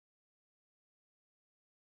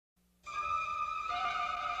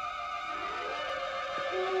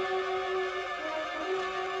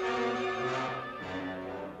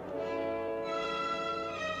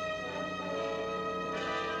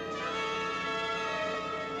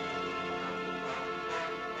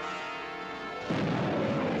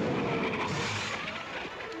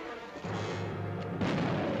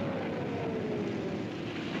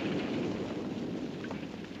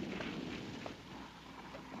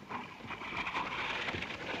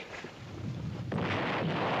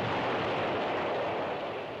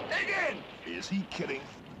Is he kidding?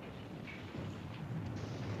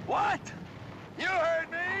 What? You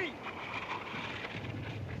heard me!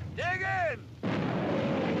 Dig in!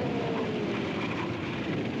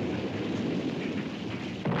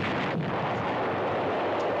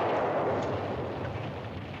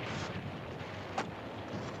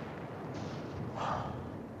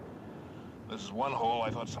 This is one hole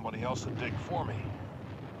I thought somebody else would dig for me.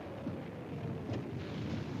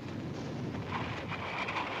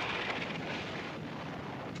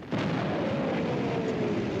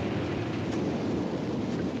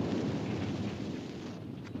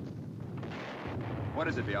 What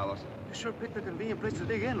is it, Vialos? You sure picked a convenient place to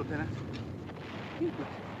dig in, Lieutenant.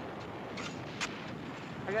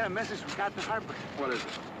 I got a message from Captain Harper. What is it?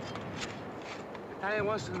 The Italian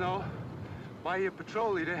wants to know why your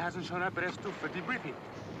patrol leader hasn't shown up at S2 for debriefing.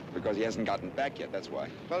 Because he hasn't gotten back yet, that's why.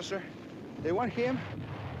 Well, sir, they want him,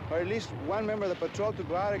 or at least one member of the patrol, to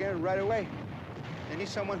go out again right away. They need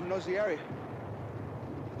someone who knows the area.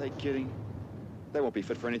 Are they kidding? They won't be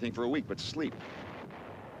fit for anything for a week but sleep.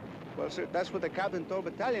 Well, sir, that's what the captain told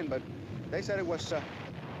battalion, but they said it was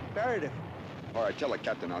imperative. All right, tell the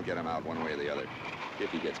captain I'll get him out one way or the other, if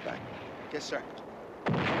he gets back. Yes, sir.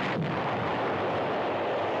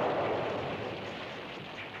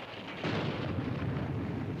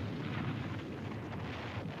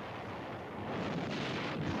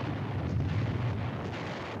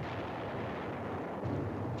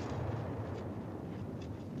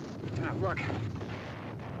 Lieutenant, look.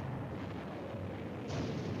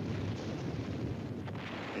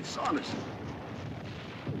 It's Saunders.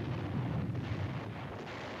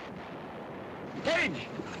 Cage!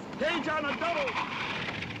 Cage on a double!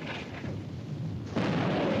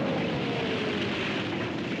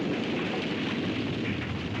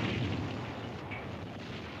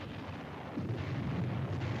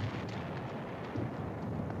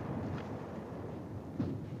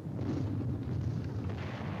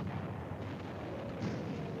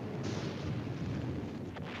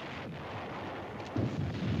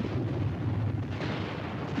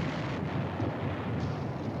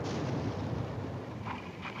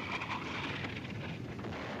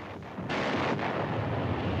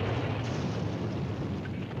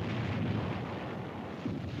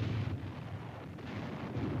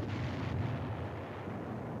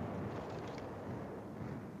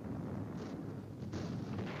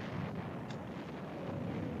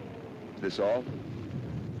 This all?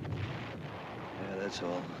 Yeah, that's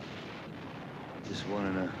all. Just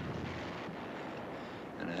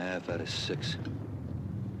 1.5 out of 6.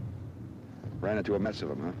 Ran into a mess of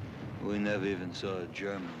them, huh? We never even saw a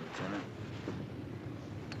German, Lieutenant.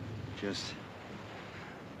 Just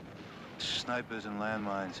snipers and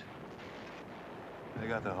landmines. They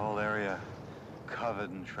got the whole area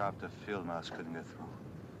covered and trapped. A field mouse couldn't get through.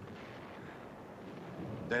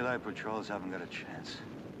 Daylight patrols haven't got a chance.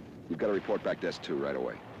 You've got to report back to S2 right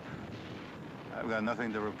away. I've got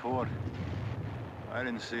nothing to report. I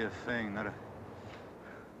didn't see a thing, not a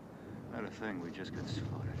thing. We just got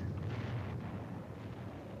slaughtered.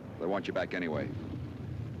 They want you back anyway.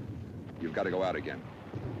 You've got to go out again.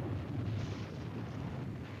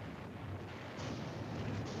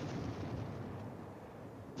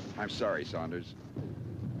 I'm sorry, Saunders.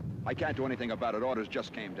 I can't do anything about it. Orders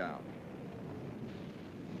just came down.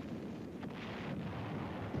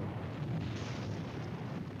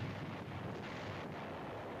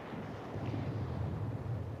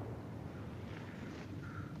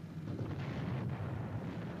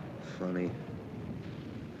 Funny.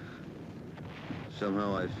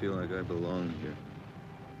 Somehow I feel like I belong here.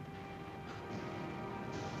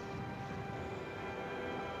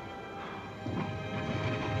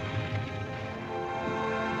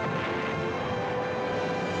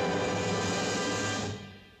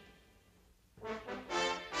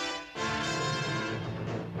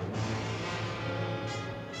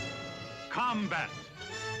 Combat,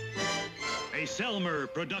 a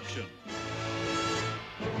Selmer production.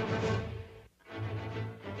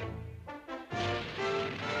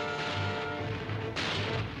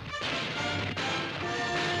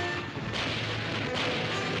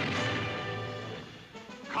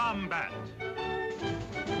 Combat.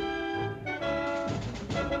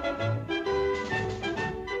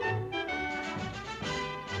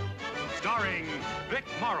 Starring Vic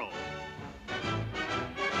Morrow.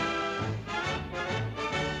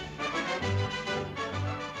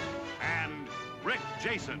 And Rick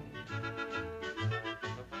Jason.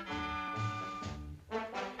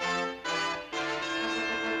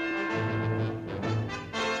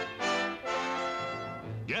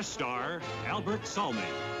 Guest star Albert Salmi.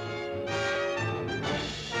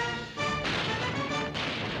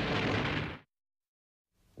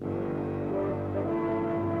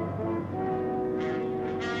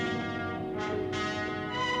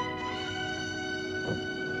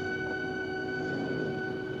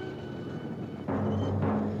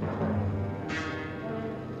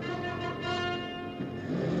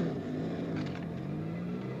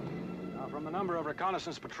 From the number of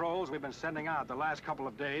reconnaissance patrols we've been sending out the last couple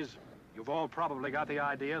of days, you've all probably got the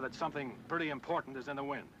idea that something pretty important is in the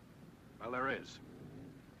wind. Well, there is.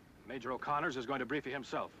 Major O'Connors is going to brief you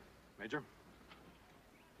himself. Major?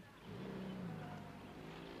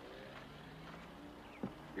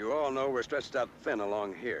 You all know we're stretched out thin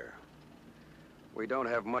along here. We don't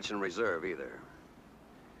have much in reserve either.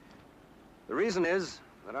 The reason is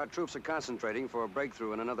that our troops are concentrating for a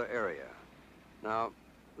breakthrough in another area. Now,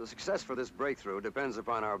 the success for this breakthrough depends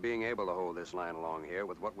upon our being able to hold this line along here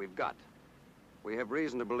with what we've got. We have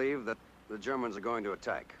reason to believe that the Germans are going to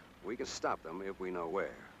attack. We can stop them if we know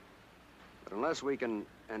where. But unless we can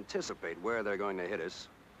anticipate where they're going to hit us,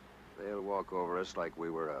 they'll walk over us like we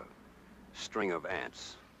were a string of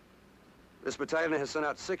ants. This battalion has sent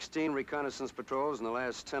out 16 reconnaissance patrols in the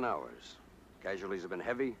last 10 hours. Casualties have been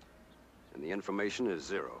heavy, and the information is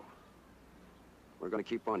zero. We're going to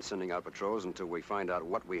keep on sending out patrols until we find out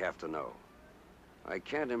what we have to know. I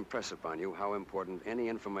can't impress upon you how important any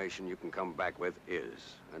information you can come back with is.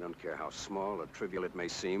 I don't care how small or trivial it may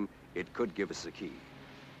seem, it could give us the key.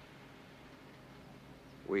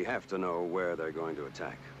 We have to know where they're going to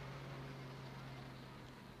attack.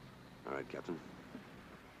 All right, Captain.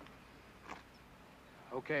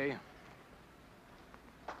 Okay.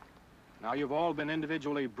 Now, you've all been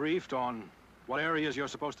individually briefed on what areas you're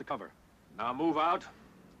supposed to cover. Now move out,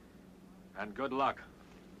 and good luck.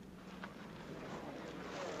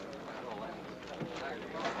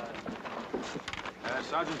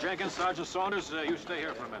 Sergeant Jenkins, Sergeant Saunders, you stay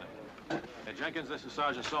here for a minute. Jenkins, this is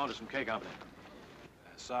Sergeant Saunders from K Company.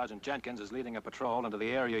 Sergeant Jenkins is leading a patrol into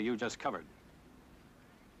the area you just covered.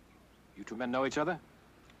 You two men know each other?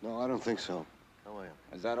 No, I don't think so. How are you?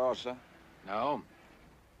 Is that all, sir? No.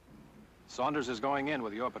 Saunders is going in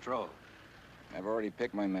with your patrol. I've already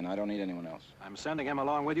picked my men. I don't need anyone else. I'm sending him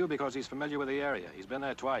along with you because he's familiar with the area. He's been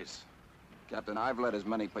there twice. Captain, I've led as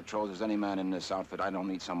many patrols as any man in this outfit. I don't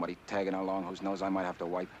need somebody tagging along whose nose I might have to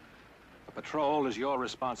wipe. The patrol is your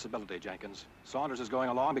responsibility, Jenkins. Saunders is going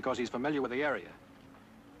along because he's familiar with the area.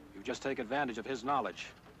 You just take advantage of his knowledge.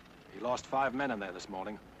 He lost 5 men in there this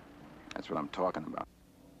morning. That's what I'm talking about.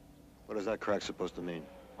 What is that crack supposed to mean?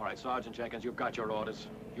 All right, Sergeant Jenkins, you've got your orders.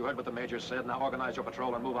 You heard what the Major said. Now organize your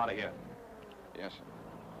patrol and move out of here. Yes, sir.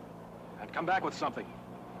 And come back with something.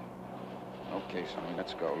 Okay, Sonny,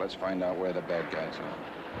 let's go. Let's find out where the bad guys are.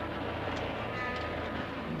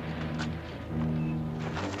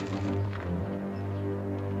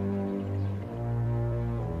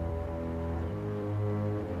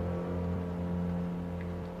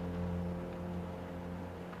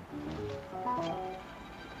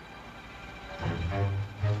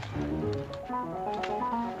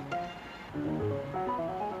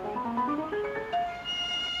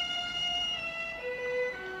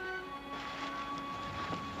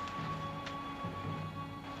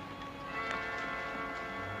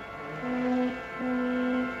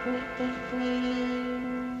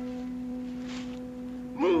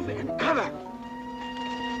 Move in. Cover!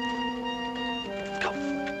 Go!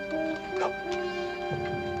 Go!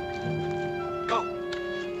 Go!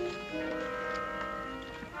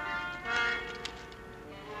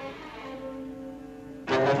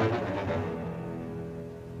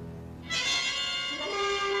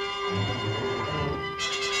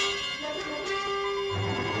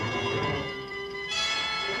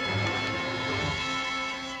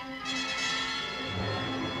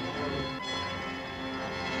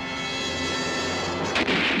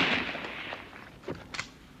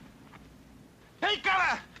 Take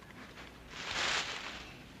cover!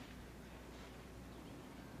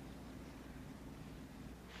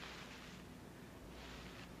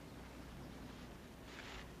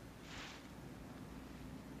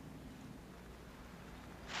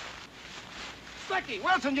 Slicky,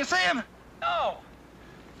 Wilson, you see him? No.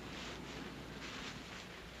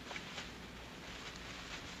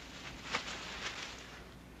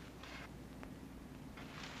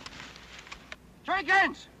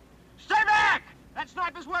 Jenkins! Stay back! That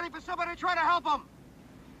sniper's waiting for somebody to try to help him.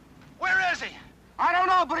 Where is he? I don't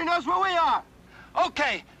know, but he knows where we are.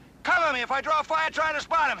 Okay. Cover me if I draw fire trying to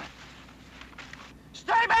spot him.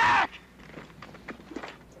 Stay back!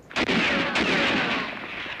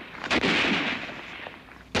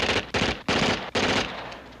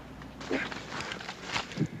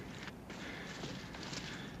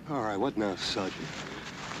 All right, what now, Sergeant?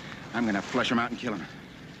 I'm gonna flush him out and kill him.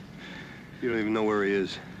 You don't even know where he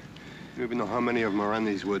is. You don't even know how many of them are in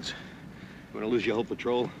these woods. You want to lose your whole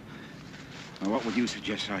patrol? Now, what would you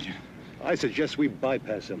suggest, Sergeant? I suggest we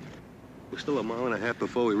bypass him. We're still a mile and a half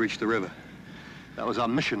before we reach the river. That was our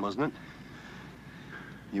mission, wasn't it?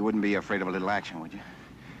 You wouldn't be afraid of a little action, would you?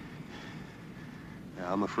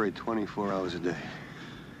 Yeah, I'm afraid 24 hours a day.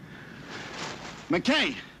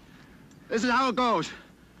 McKay, this is how it goes.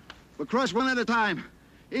 We'll cross one at a time.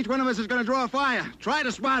 Each one of us is going to draw a fire. Try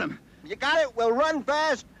to spot him. You got it? We'll run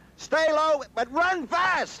fast, stay low, but run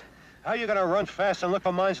fast! How are you gonna run fast and look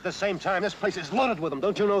for mines at the same time? This place is loaded with them,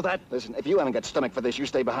 don't you know that? Listen, if you haven't got stomach for this, you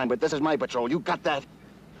stay behind, but this is my patrol. You got that?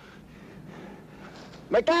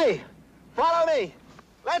 McKay, follow me.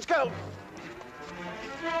 Let's go.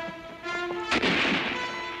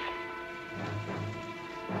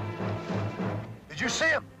 Did you see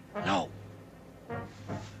him? No.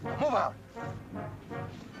 Move out.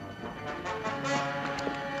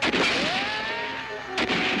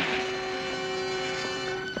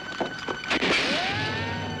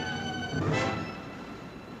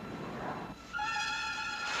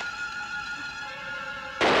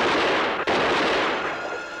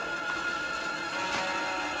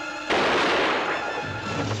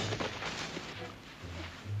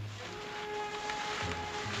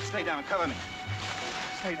 Stay down, cover me.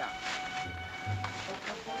 Stay down.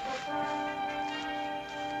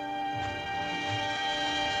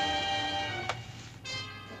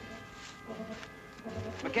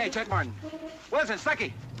 McKay, check Martin. Wilson,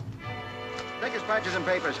 Stuckey. Take his patches and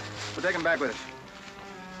papers. We'll take him back with us.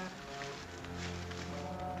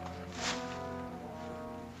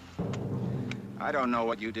 I don't know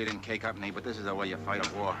what you did in K Company, but this is the way you fight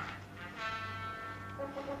a war.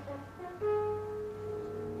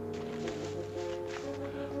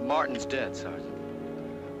 Martin's dead, Sergeant.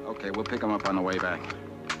 Okay, we'll pick him up on the way back.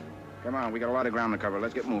 Come on, we got a lot of ground to cover.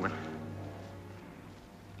 Let's get moving.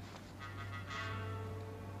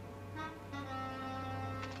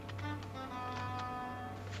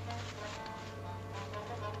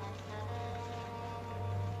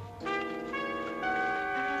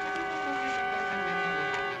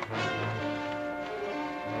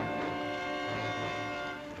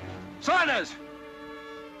 Saunders!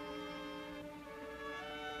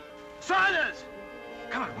 Saunders!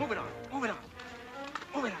 Come on, move it on, move it on,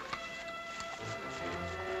 move it on.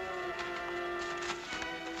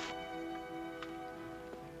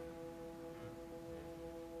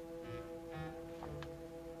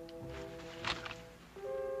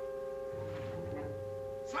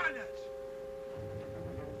 Saunders!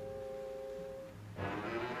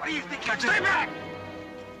 What do you think you're doing? Stay back!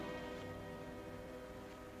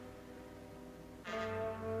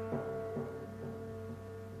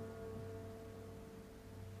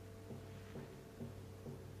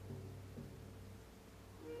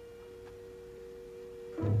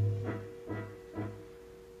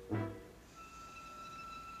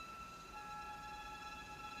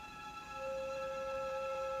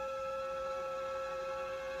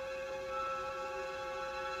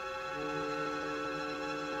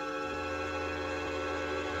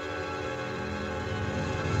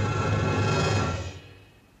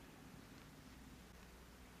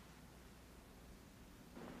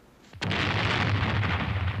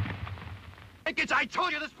 I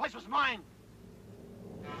told you this place was mine!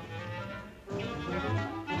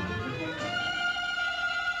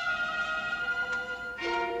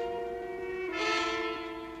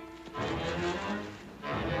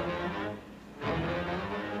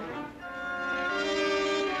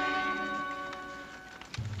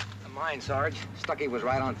 Mine, Sarge. Stuckey was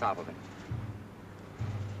right on top of it.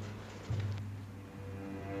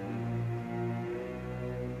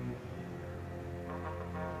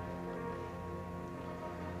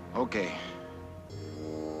 Okay.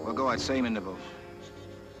 We'll go at same intervals.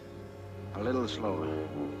 A little slower.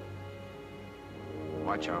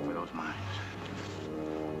 Watch out for those mines.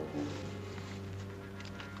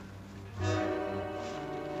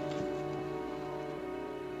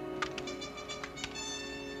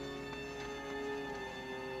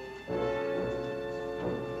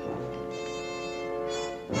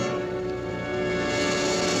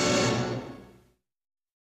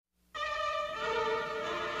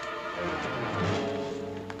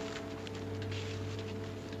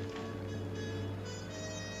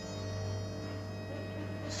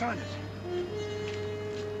 Saunders.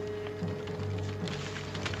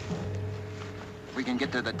 If we can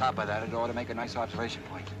get to the top of that, it ought to make a nice observation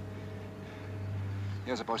point.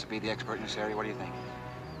 You're supposed to be the expert in this area. What do you think?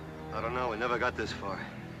 I don't know. We never got this far.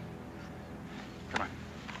 Come on.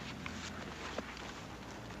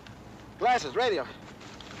 Glasses, radio.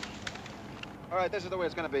 All right, this is the way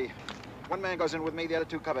it's going to be. One man goes in with me, the other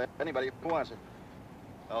two cover anybody who wants it.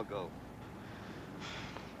 I'll go.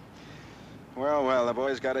 Well, well, the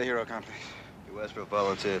boy's got a hero complex. You ask for a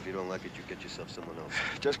volunteer. If you don't like it, you get yourself someone else.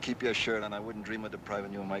 Just keep your shirt on. I wouldn't dream of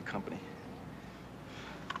depriving you of my company.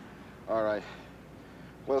 All right.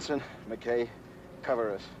 Wilson, McKay,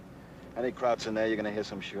 cover us. Any Krauts in there, you're gonna hear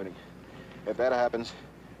some shooting. If that happens,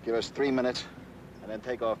 give us 3 minutes, and then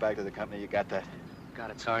take off back to the company. You got that?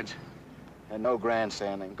 Got it, Sarge. And no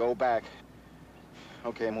grandstanding. Go back.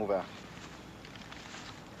 Okay, move out.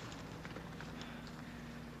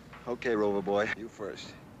 Okay, Rover boy. You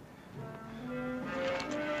first.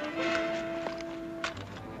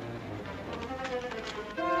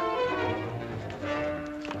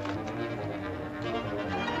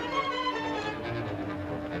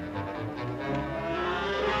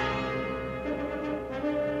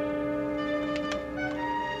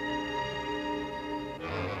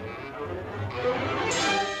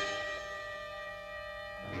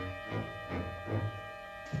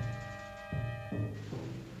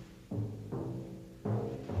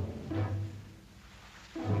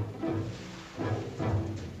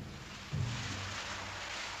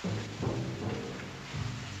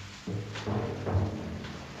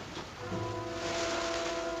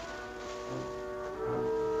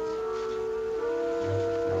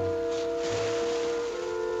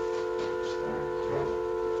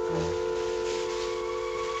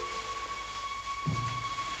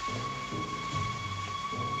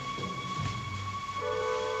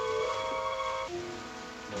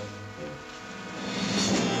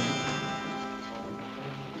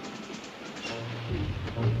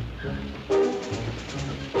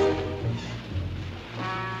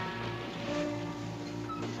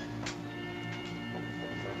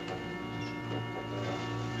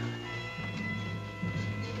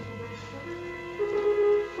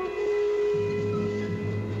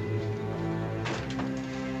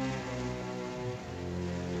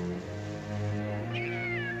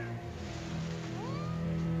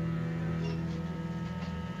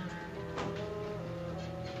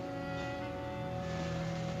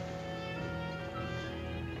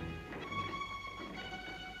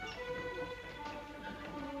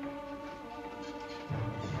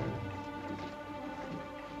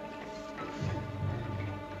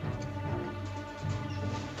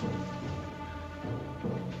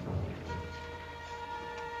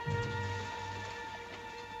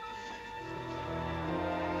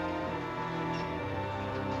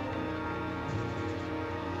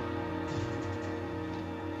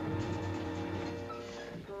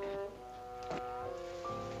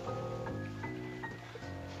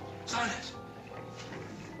 Sarge!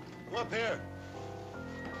 Come up here.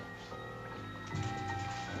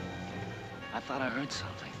 I thought I heard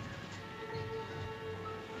something.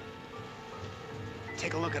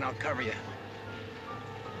 Take a look and I'll cover you.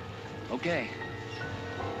 Okay.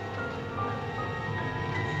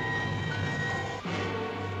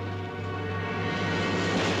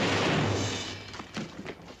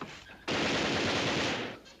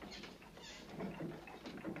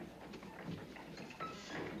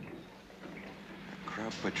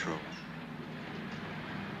 Crowd patrol.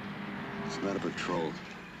 It's not a patrol.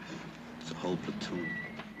 It's a whole platoon.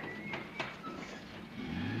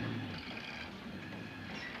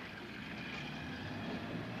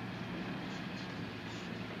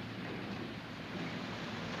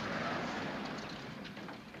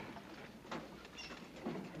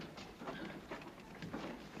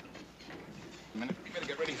 A minute. We gotta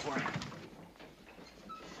get ready for it.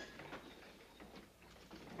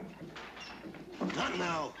 Not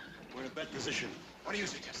now. We're in a bad position. What do you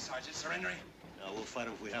suggest, Sergeant? Surrendering? No, we'll fight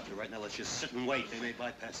them if we have to. Right now, let's just sit and wait. They may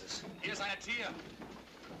bypass us. Here's an idea.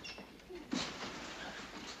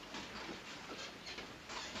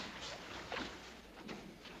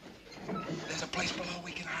 There's a place below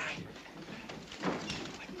we can hide.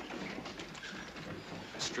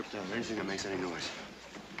 Strip down anything that makes any noise.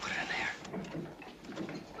 Put it in there.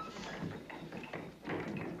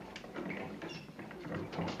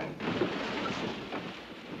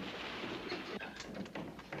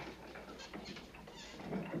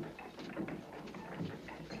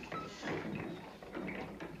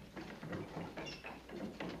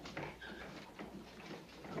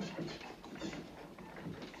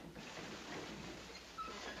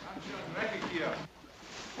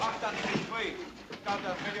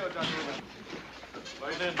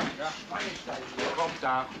 Kommt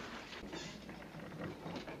da.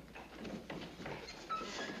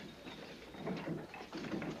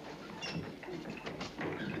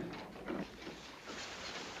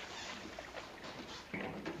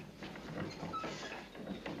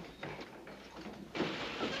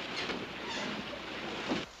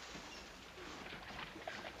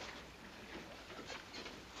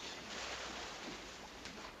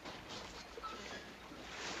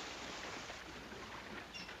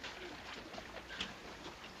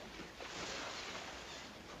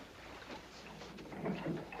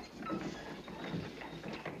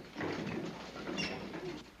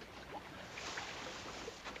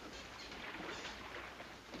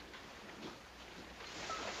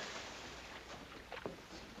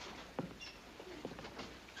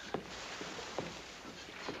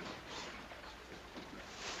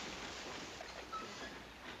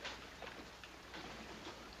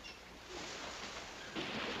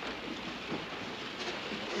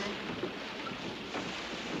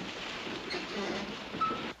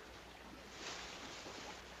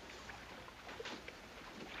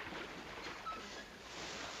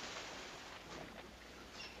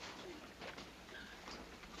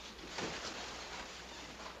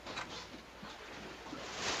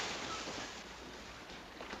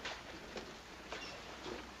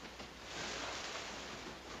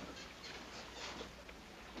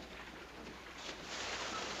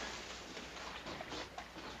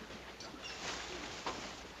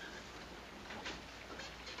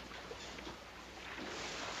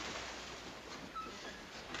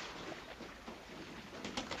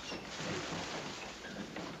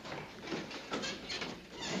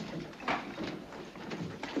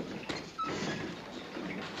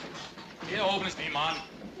 oben ist niemand.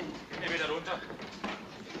 Gehen wir wieder runter.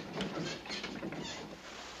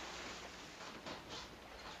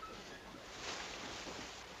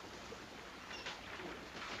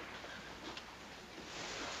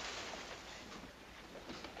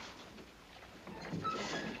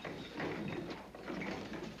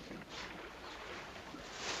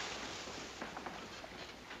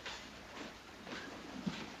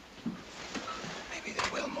 Maybe they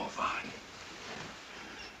will move on.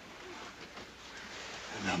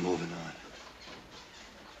 They're not moving on.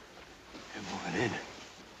 They're moving in.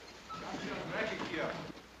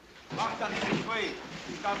 Mach dann nicht frei.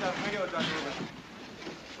 Ich glaube, das Video da drüben.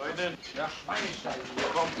 Leute. Ja, Schweinsteigen.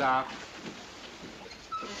 Kommt da.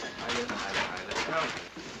 Ja.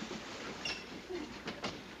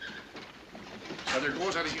 Das hat ja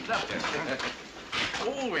großartig geklappt, ja.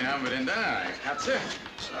 Oh, wen haben wir denn da? Katze?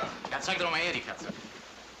 So. Ja, zeig doch mal her, die Katze.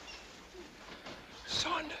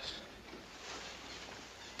 Saunders.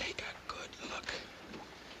 Take a good look.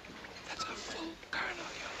 That's a full kernel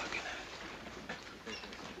you're looking at.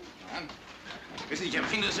 Mann. Wissen Sie, ich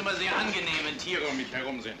empfinde es immer sehr angenehm, wenn Tiere um mich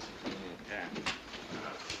herum sind. Ja.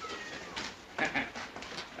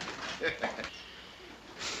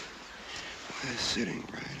 We're sitting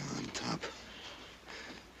right on top of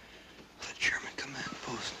the German command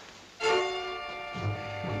post.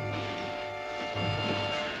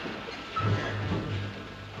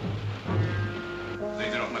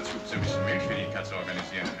 Sehen Sie doch mal zu, ob Sie ein bisschen Milch für die Katze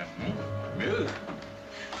organisieren können. Hm? Milch?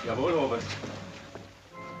 Jawohl, Robert.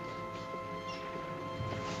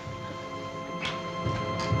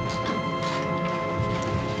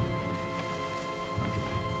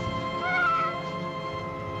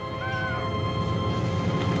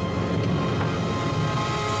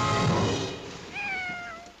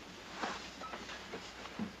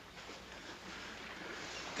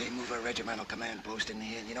 They move a regimental command post in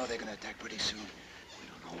here, and you know they're gonna attack pretty soon. We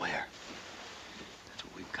don't know where. That's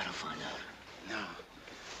what we've got to find out. No.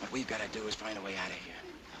 What we've got to do is find a way out of here.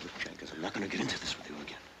 Now, look, Jenkins, I'm not going to get into this with you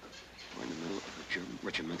again. We're in the middle of a German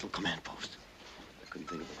regimental command post. I couldn't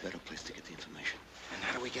think of a better place to get the information. And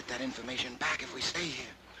how do we get that information back if we stay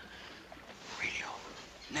here? Radio.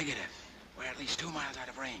 Negative. We're at least 2 miles out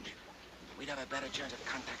of range. We'd have a better chance of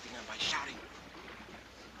contacting them by shouting.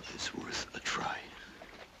 It's worth a try.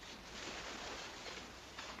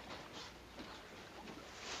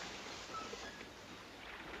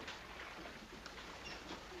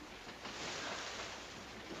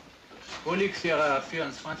 Wo liegt Ihre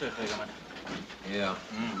 24, Regiment? Ja.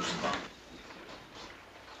 Super.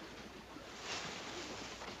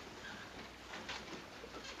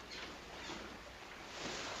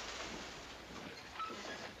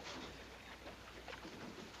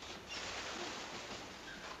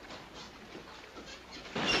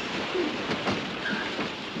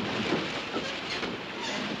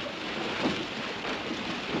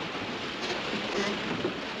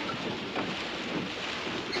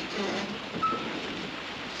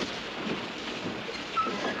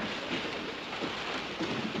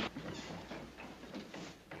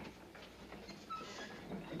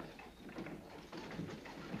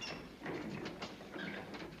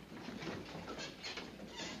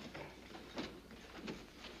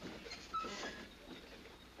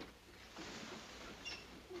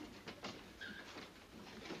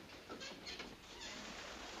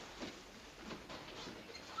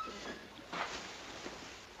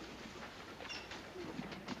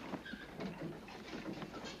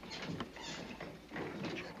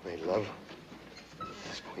 Checkmate, love.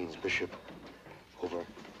 This is Queen's Bishop. Over.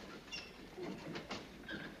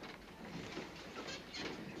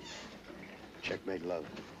 Checkmate, love.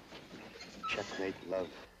 Checkmate, love.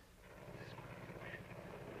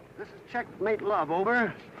 This is Checkmate Love,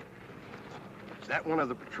 over. Is that one of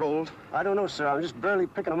the patrols? I don't know, sir. I'm just barely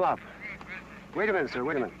picking them up. Wait a minute, sir.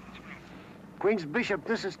 Wait a minute. Queen's Bishop,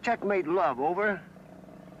 this is Checkmate Love, over.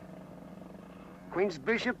 Queen's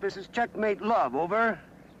Bishop, this is Checkmate Love, over.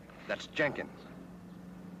 That's Jenkins.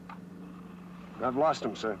 I've lost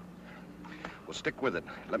him, sir. Well, stick with it.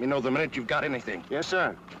 Let me know the minute you've got anything. Yes,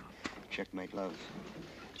 sir. Checkmate, love.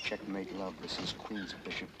 Checkmate, love. This is Queen's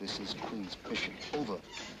Bishop. This is Queen's Bishop. Over.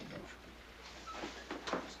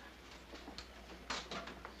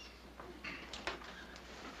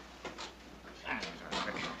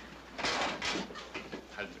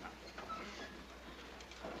 Halten Sie mal.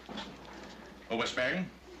 Oberstbergen?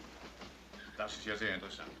 Das ist ja sehr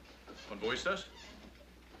interessant. Und wo ist das?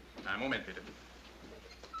 Na, Moment bitte.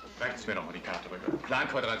 Reichen Sie mir noch mal die Karte rüber.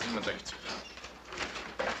 Planquadrat 67.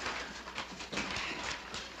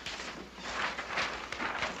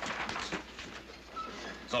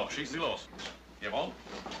 So, schießen Sie los. Jawohl.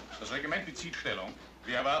 Das Regiment bezieht Stellung.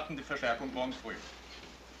 Wir erwarten die Verstärkung morgens früh.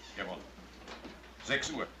 Jawohl.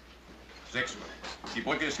 6 Uhr. 6 Uhr. Die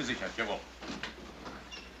Brücke ist gesichert. Jawohl.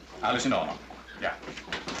 Alles in Ordnung. Ja.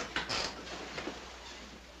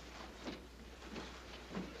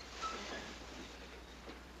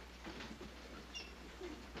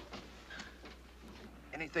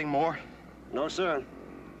 Anything more? No, sir.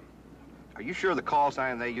 Are you sure the call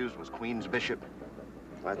sign they used was Queen's Bishop?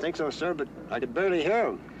 I think so, sir, but I could barely hear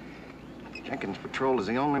him. Jenkins' patrol is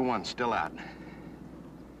the only one still out.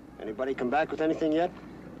 Anybody come back with anything yet?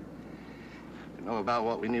 We know about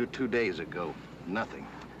what we knew 2 days ago. Nothing.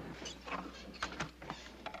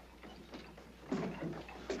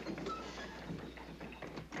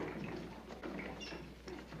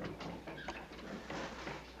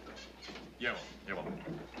 Jawohl. Jawohl.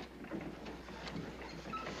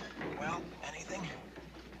 Well, anything?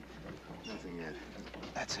 Nothing yet.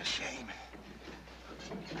 That's a shame.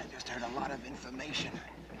 I just heard a lot of information.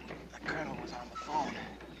 The colonel was on the phone.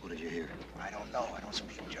 What did you hear? I don't know. I don't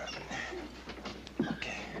speak German.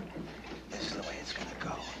 Okay. This is the way it's gonna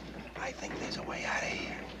go. I think there's a way out of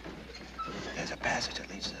here. There's a passage that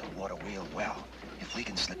leads to the water wheel well. If we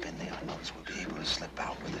can slip in there unnoticed, we'll be able to slip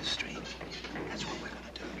out with the stream. That's what we're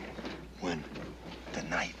gonna do. When?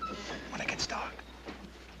 Tonight, when it gets dark.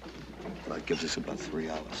 That gives us about 3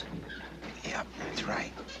 hours. Yep, that's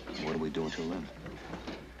right. What do we do until then?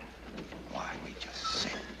 Why, we just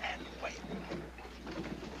sit and wait.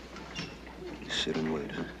 Sit and wait,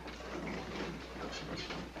 huh?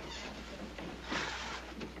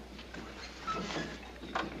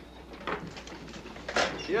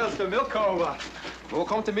 Hier ist der Milchkauer. Wo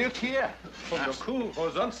kommt die Milch her? Von der Kuh. Wo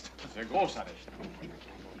sonst? Sehr großartig.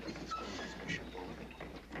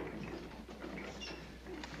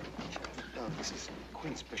 No, this is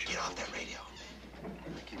Queen's Bishop. Get off that radio.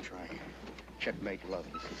 I keep trying. Checkmate, love.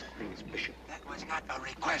 This is Queen's Bishop. That was not a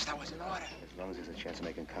request. That was an order. As long as there's a chance of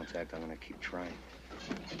making contact, I'm gonna keep trying.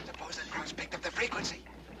 Suppose the crowds picked up the frequency.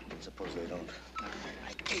 Suppose they don't.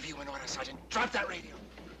 I gave you an order, Sergeant. Drop that radio.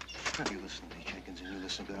 You listen to me, Jenkins, and you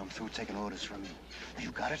listen good. I'm through taking orders from you. Now,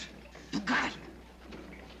 you got it? You got it.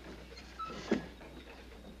 A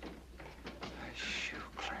shoe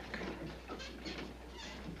clerk.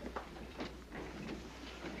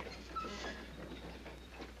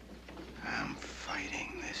 I'm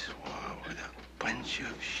fighting this war with a bunch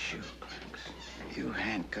of shoe clerks. You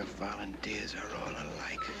handcuffed volunteers are all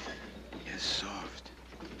alike. You're soft.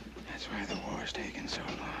 That's why the war's taking so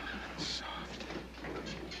long. Soft.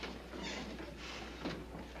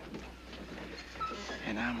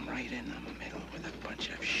 And I'm right in the middle with a bunch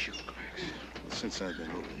of shoe clerks. Since I've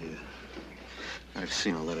been over here, I've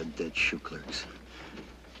seen a lot of dead shoe clerks.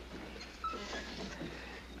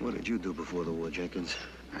 What did you do before the war, Jenkins?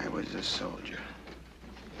 I was a soldier.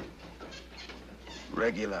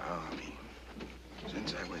 Regular army.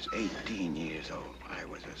 Since I was 18 years old, I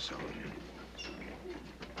was a soldier.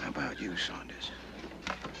 How about you, Saunders?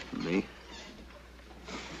 Me?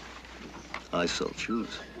 I sell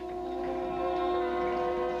shoes.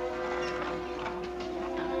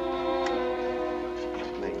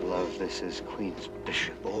 Make love, this is Queen's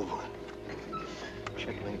Bishop. Over.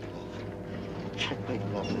 Checkmate love. Checkmate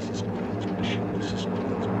love, this is Queen's Bishop. This is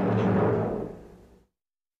Queen's Bishop.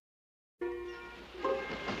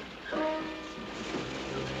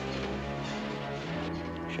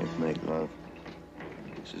 Checkmate love.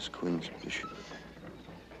 This is Queen's Bishop.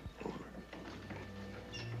 Over.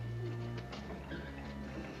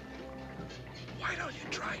 Why don't you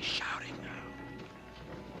try shouting now?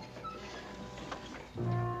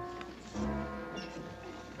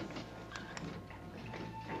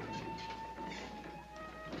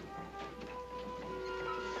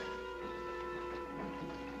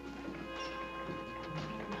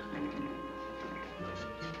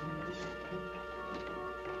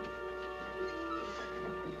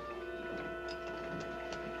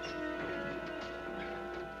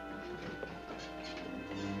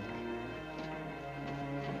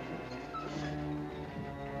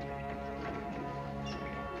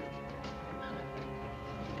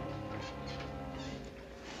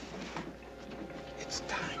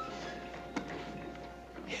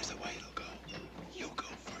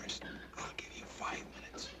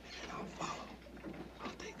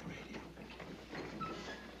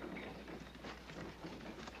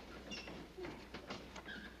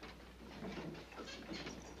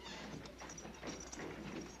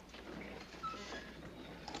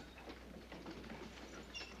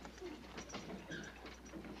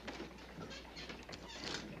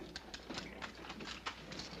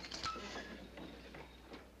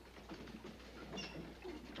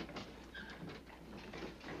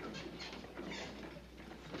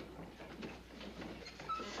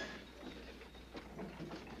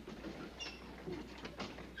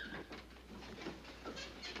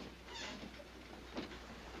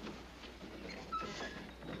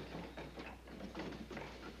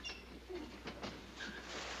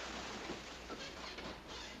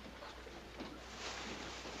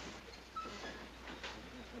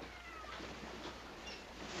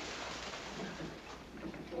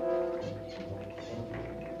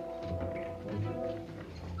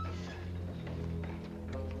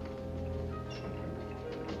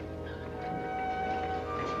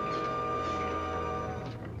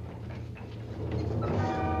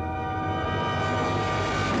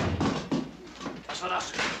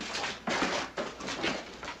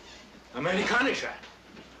 Amerikanischer.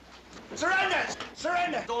 Surrender!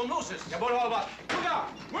 Surrender! Don't lose it. Jawohl, Albert. Müller!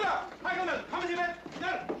 Müller! Herr Gummel, kommen Sie mit!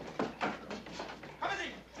 Schnell! Kommen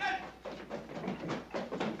Sie! Schnell!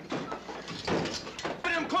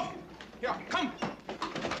 Mit dem Kopf! Ja, komm!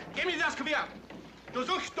 Gib mir das Gewehr! Du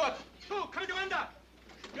suchst dort! Du, komm du runter!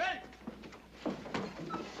 Schnell!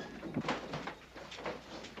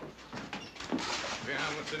 Wir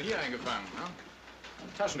haben uns denn hier eingefangen, ne?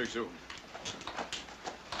 Taschen durchsuchen.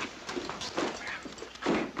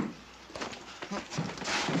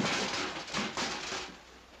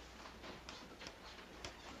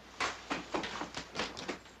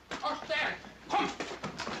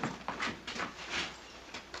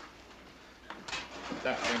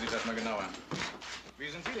 Da, sehen Sie sich das mal genau an. Wie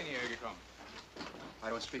sind Sie denn hierher gekommen? I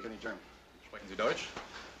don't speak any German. Sprechen Sie Deutsch?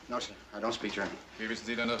 No, sir. I don't speak German. Wie wissen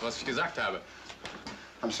Sie denn das, was ich gesagt habe?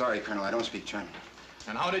 I'm sorry, Colonel. I don't speak German.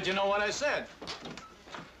 And how did you know what I said?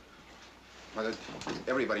 Well,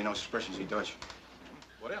 everybody knows expressions in Deutsch.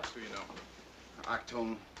 What else do you know?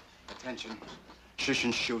 Achtung, attention, schuss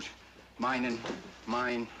and shoot, meinen,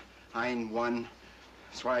 mein, ein, one,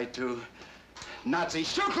 zwei, two, Nazi,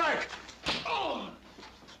 Schuhclerk! Oh!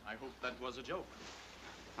 I hope that was a joke.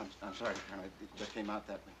 I'm sorry, Colonel. It just came out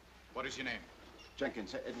that way. What is your name?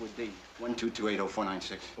 Jenkins, Edward D.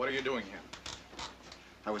 122280496. What are you doing here?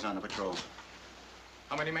 I was on the patrol.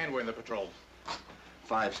 How many men were in the patrol?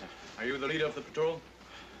 5, sir. Are you the leader of the patrol?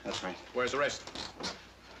 That's right. Where's the rest?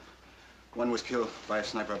 One was killed by a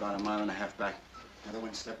sniper about a mile and a half back. The other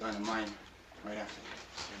one stepped on a mine right after.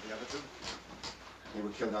 And the other two? They were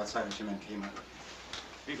killed outside as your men came up.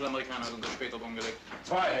 Wie viele Amerikaner sind da später umgelegt?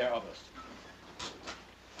 2, Herr Oberst.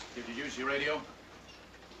 Did you use your radio?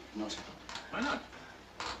 No, sir. Why not?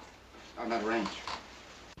 I'm not arranged.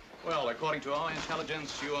 Well, according to our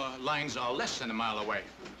intelligence, your lines are less than a mile away.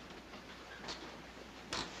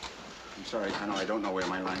 I'm sorry, Colonel. I don't know where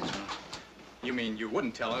my lines are. You mean you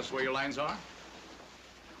wouldn't tell us where your lines are?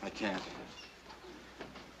 I can't.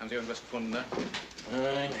 Haben Sie irgendwas gefunden, ne?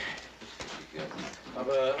 Nein.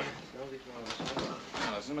 Aber...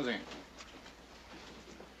 Ja, lassen Sie mal sehen.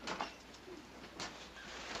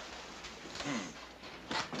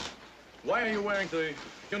 Why are you wearing the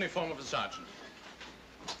uniform of a sergeant?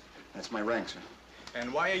 That's my rank, sir.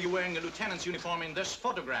 And why are you wearing a lieutenant's uniform in this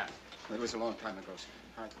photograph? It was a long time ago, sir.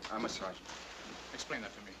 I'm a sergeant. Explain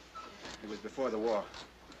that to me. It was before the war.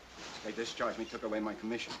 They discharged me, took away my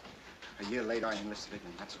commission. A year later, I enlisted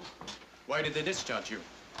again, that's all. Why did they discharge you?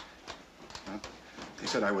 Huh? They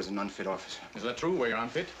said I was an unfit officer. Is that true? Were you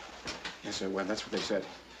unfit? Yes, sir. Well, that's what they said.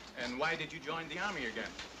 And why did you join the army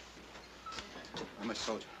again? I'm a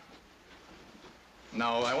soldier.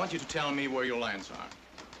 Now, I want you to tell me where your lines are.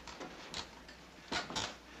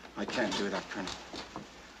 I can't do that, Colonel.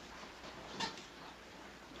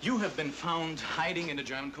 You have been found hiding in a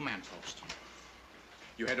German command post.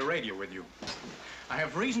 You had a radio with you. I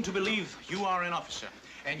have reason to believe you are an officer,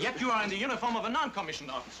 and yet you are in the uniform of a non-commissioned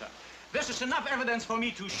officer. This is enough evidence for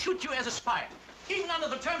me to shoot you as a spy, even under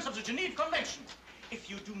the terms of the Geneva Convention. If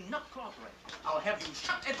you do not cooperate, I'll have you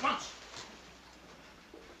shot at once.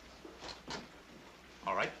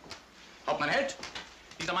 All right. Hauptmann Held,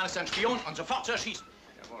 dieser Mann ist ein Spion und sofort zu erschießen.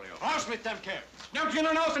 Jawohl, ja. Raus mit dem Kerl! Nehmt ihn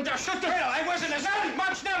nun auf und erschüttert! Colonel, I wasn't a sergeant!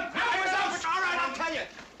 March down! I was out! All right, I'll tell you.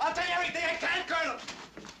 I'll tell you everything I can, Colonel.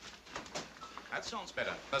 That sounds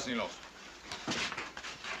better. Lassen Sie los.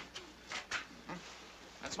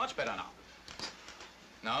 That's much better now.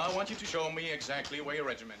 Now, I want you to show me exactly where your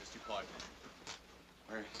regiment is deployed.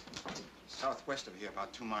 We're southwest of here,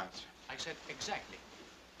 about 2 miles. I said exactly.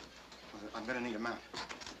 Well, I'm gonna need a map.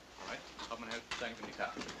 All right. Hauptmann Held, zeigen Sie mir die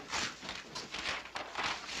Karte.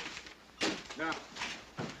 Now.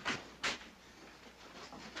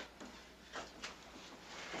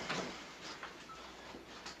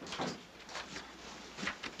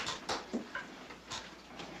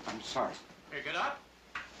 I'm sorry. Here, get up.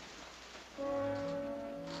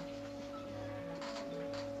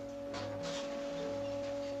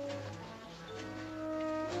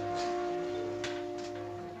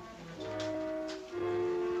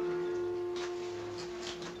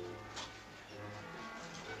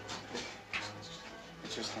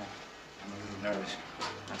 It's just I'm a little nervous.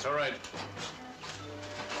 That's all right.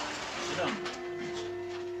 Sit down.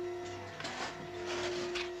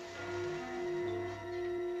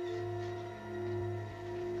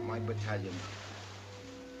 My battalion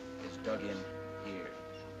is dug in here.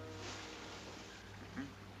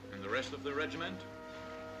 And the rest of the regiment?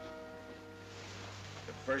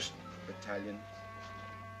 The 1st Battalion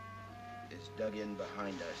is dug in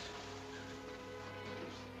behind us.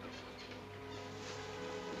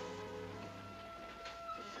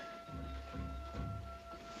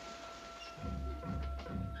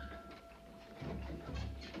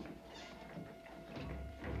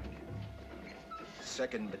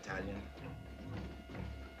 2nd Battalion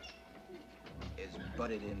is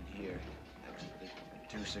butted in here next to the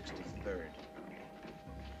 263rd.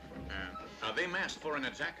 Are they massed for an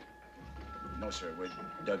attack? No, sir. We're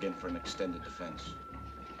dug in for an extended defense.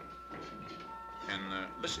 In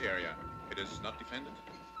this area, it is not defended?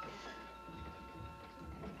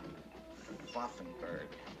 Pfaffenberg.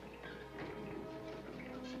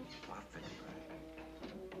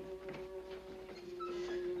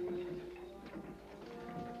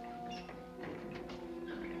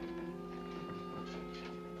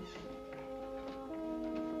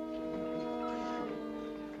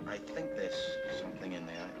 I think there's something in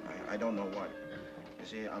there. I don't know what. You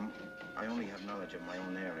see, I only have knowledge of my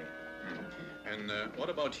own area. And what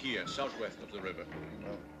about here, southwest of the river?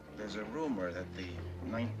 Well, there's a rumor that the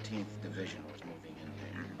 19th Division was moving in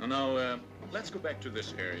there. Now, let's go back to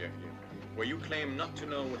this area here, where you claim not to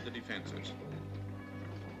know what the defense is.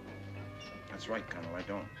 That's right, Colonel, I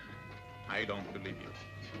don't. I don't believe you.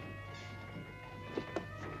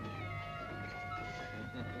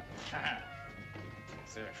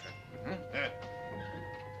 Sehr schön.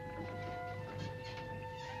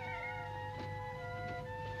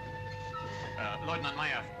 Leutnant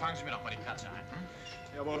Meyer, fangen Sie mir doch mal die Katze ein.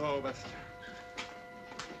 Jawohl, Herr Oberst.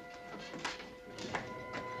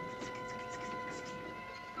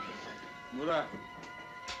 Mutter,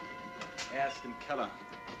 er ist im Keller.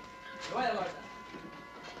 Weiter, Leute.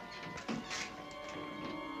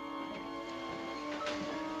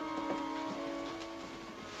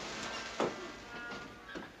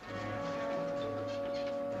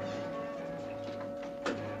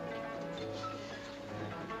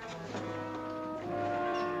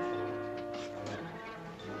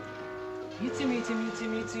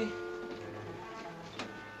 Miezi.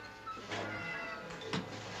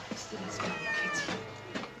 Bist du das Kind?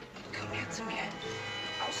 Komm her zu mir.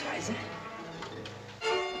 Ausreise.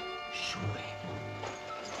 Schuhe.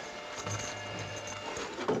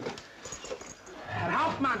 Herr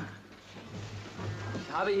Hauptmann!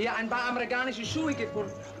 Ich habe hier ein paar amerikanische Schuhe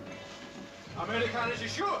gefunden. Amerikanische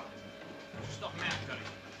Schuhe? Das ist doch merkwürdig.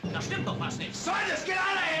 Da stimmt doch was nicht. Soldaten, geht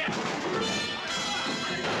alle her!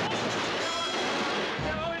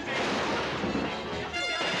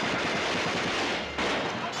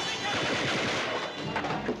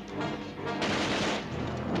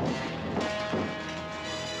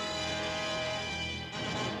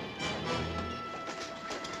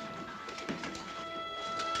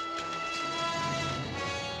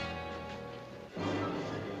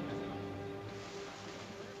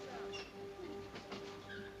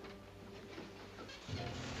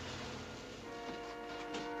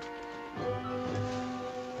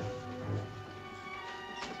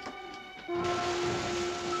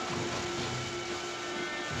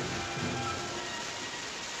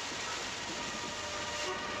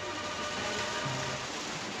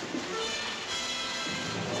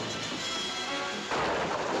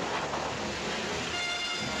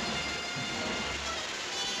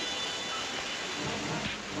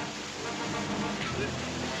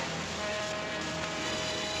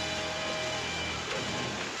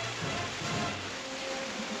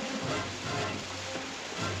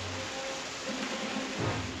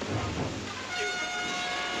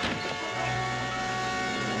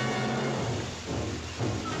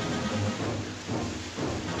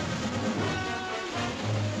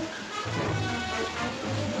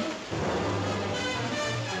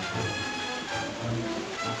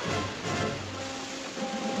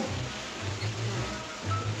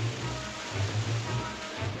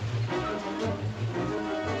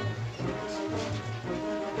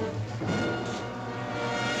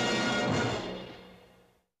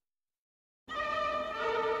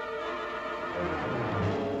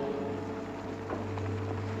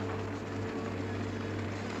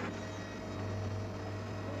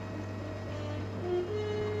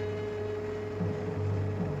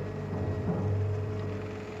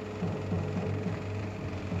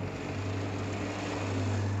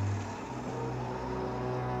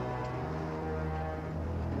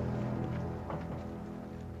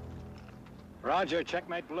 Roger,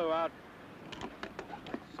 checkmate blew out.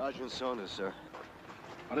 Sergeant Saunders, sir.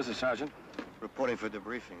 What is it, Sergeant? Reporting for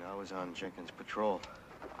debriefing. I was on Jenkins' patrol.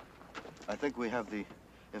 I think we have the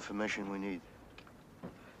information we need.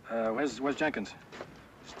 Where's Jenkins?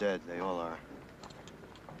 He's dead. They all are.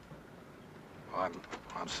 Oh,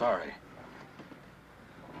 I'm sorry.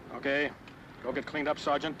 Okay, go get cleaned up,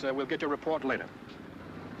 Sergeant. We'll get your report later.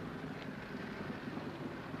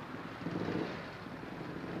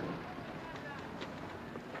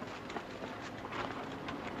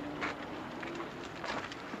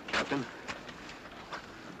 Captain,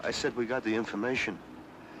 I said we got the information.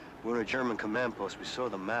 We're a German command post. We saw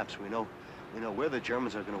the maps. We know where the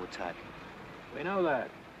Germans are going to attack. We know that.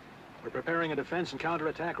 We're preparing a defense and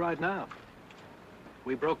counterattack right now.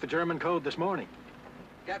 We broke the German code this morning.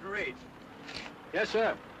 Captain Reed. Yes,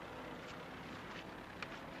 sir.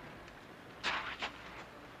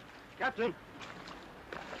 Captain.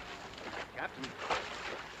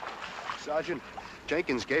 Sergeant,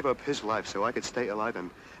 Jenkins gave up his life so I could stay alive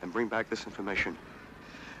and bring back this information.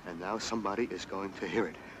 And now somebody is going to hear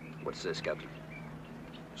it. What's this, Captain?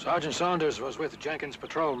 Sergeant Saunders was with Jenkins'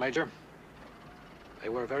 patrol, Major. They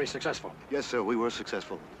were very successful. Yes, sir, we were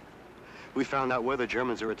successful. We found out where the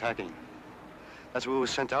Germans are attacking. That's what we were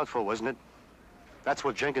sent out for, wasn't it? That's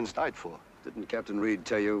what Jenkins died for. Didn't Captain Reed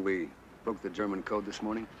tell you we broke the German code this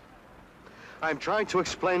morning? I'm trying to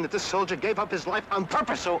explain that this soldier gave up his life on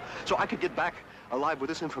purpose so I could get back alive with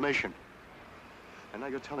this information. And now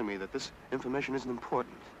you're telling me that this information isn't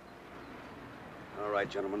important. All right,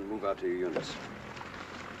 gentlemen, move out to your units.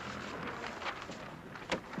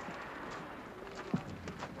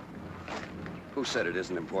 Who said it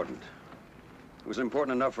isn't important? It was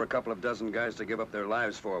important enough for a couple of dozen guys to give up their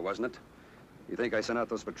lives for, wasn't it? You think I sent out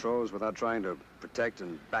those patrols without trying to protect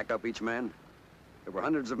and back up each man? There were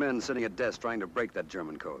hundreds of men sitting at desks trying to break that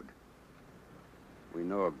German code. We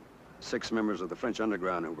know of 6 members of the French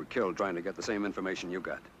underground who were killed trying to get the same information you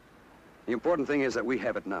got. The important thing is that we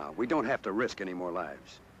have it now. We don't have to risk any more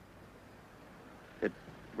lives. It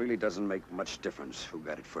really doesn't make much difference who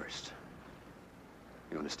got it first.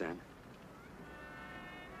 You understand?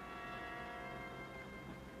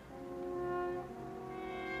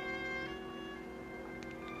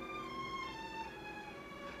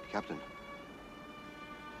 Captain,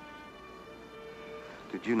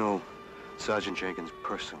 did you know Sergeant Jenkins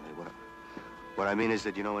personally? What I mean is,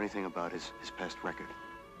 did you know anything about his past record?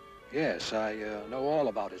 Yes, I know all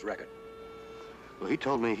about his record. Well, he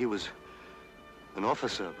told me he was an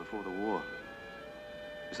officer before the war.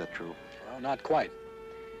 Is that true? Well, not quite.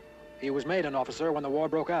 He was made an officer when the war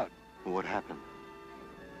broke out. Well, what happened?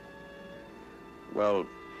 Well,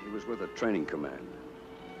 he was with a training command.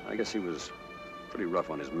 I guess he was pretty rough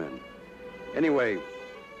on his men. Anyway,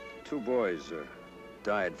 2 boys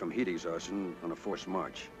died from heat exhaustion on a forced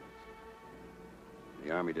march.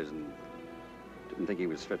 The Army didn't think he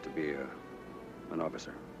was fit to be an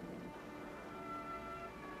officer.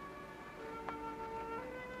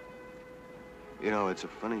 You know, it's a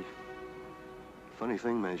funny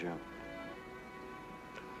thing, Major.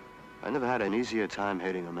 I never had an easier time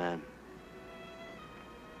hating a man.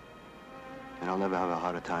 And I'll never have a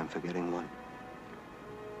harder time forgetting one.